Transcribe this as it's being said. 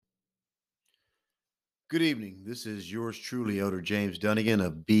Good evening. This is yours truly, Elder James Dunnigan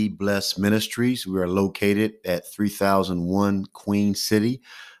of Be Blessed Ministries. We are located at 3001 Queen City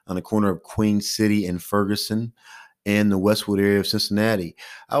on the corner of Queen City and Ferguson in the Westwood area of Cincinnati.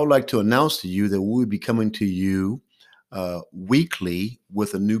 I would like to announce to you that we will be coming to you weekly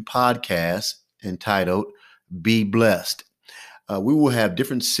with a new podcast entitled Be Blessed. We will have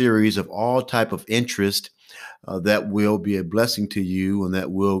different series of all type of interest that will be a blessing to you and that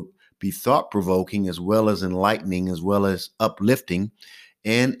will be thought-provoking as well as enlightening, as well as uplifting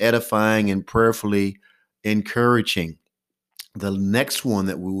and edifying and prayerfully encouraging. The next one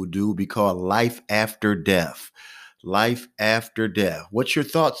that we will do will be called Life After Death. Life After Death. What's your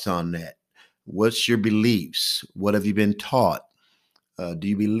thoughts on that? What's your beliefs? What have you been taught? Do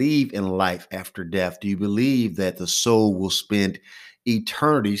you believe in life after death? Do you believe that the soul will spend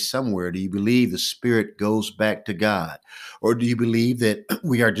eternity somewhere? Do you believe the spirit goes back to God? Or do you believe that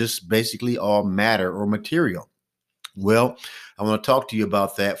we are just basically all matter or material? Well, I want to talk to you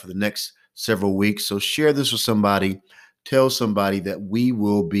about that for the next several weeks. So share this with somebody. Tell somebody that we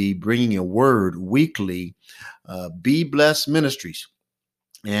will be bringing a word weekly, Be Blessed Ministries.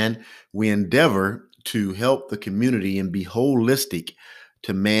 And we endeavor to help the community and be holistic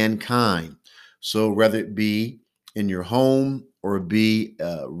to mankind. So whether it be in your home or be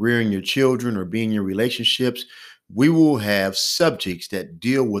rearing your children or be in your relationships, we will have subjects that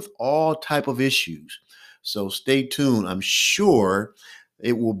deal with all type of issues. So stay tuned. I'm sure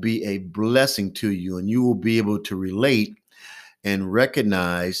it will be a blessing to you and you will be able to relate and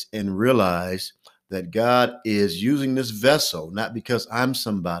recognize and realize that God is using this vessel, not because I'm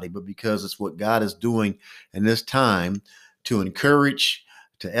somebody, but because it's what God is doing in this time to encourage,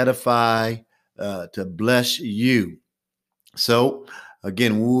 to edify, to bless you. So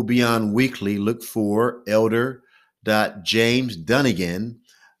again, we will be on weekly. Look for Elder James Dunnigan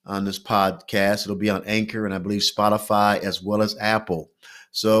on this podcast. It'll be on Anchor and I believe Spotify as well as Apple.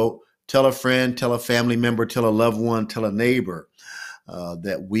 So tell a friend, tell a family member, tell a loved one, tell a neighbor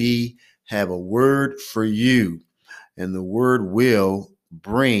that we have a word for you, and the word will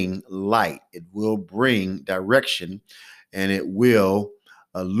bring light. It will bring direction, and it will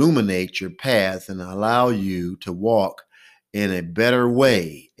illuminate your path and allow you to walk in a better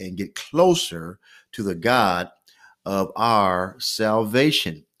way and get closer to the God of our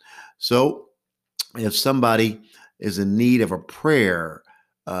salvation. So if somebody is in need of a prayer,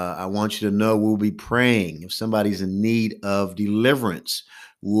 I want you to know we'll be praying. If somebody's in need of deliverance,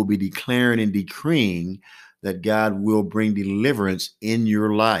 we'll be declaring and decreeing that God will bring deliverance in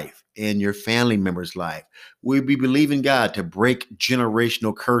your life, in your family member's life. We'll be believing God to break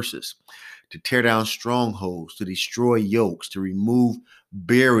generational curses, to tear down strongholds, to destroy yokes, to remove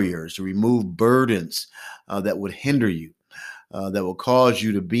barriers, to remove burdens that would hinder you, that will cause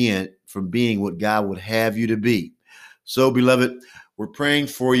you to from being what God would have you to be. So, beloved, we're praying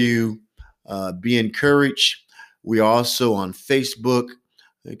for you. Be encouraged. We are also on Facebook.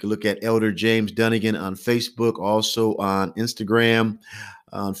 You can look at Elder James Dunnigan on Facebook, also on Instagram.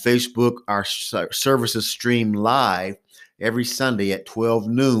 On Facebook, our services stream live every Sunday at 12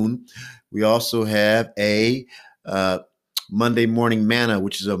 noon. We also have a Monday morning manna,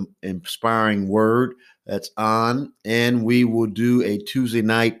 which is an inspiring word that's on. And we will do a Tuesday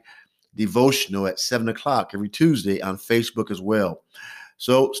night devotional at 7 o'clock every Tuesday on Facebook as well.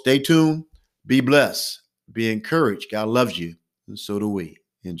 So stay tuned. Be blessed. Be encouraged. God loves you. And so do we.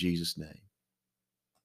 In Jesus' name.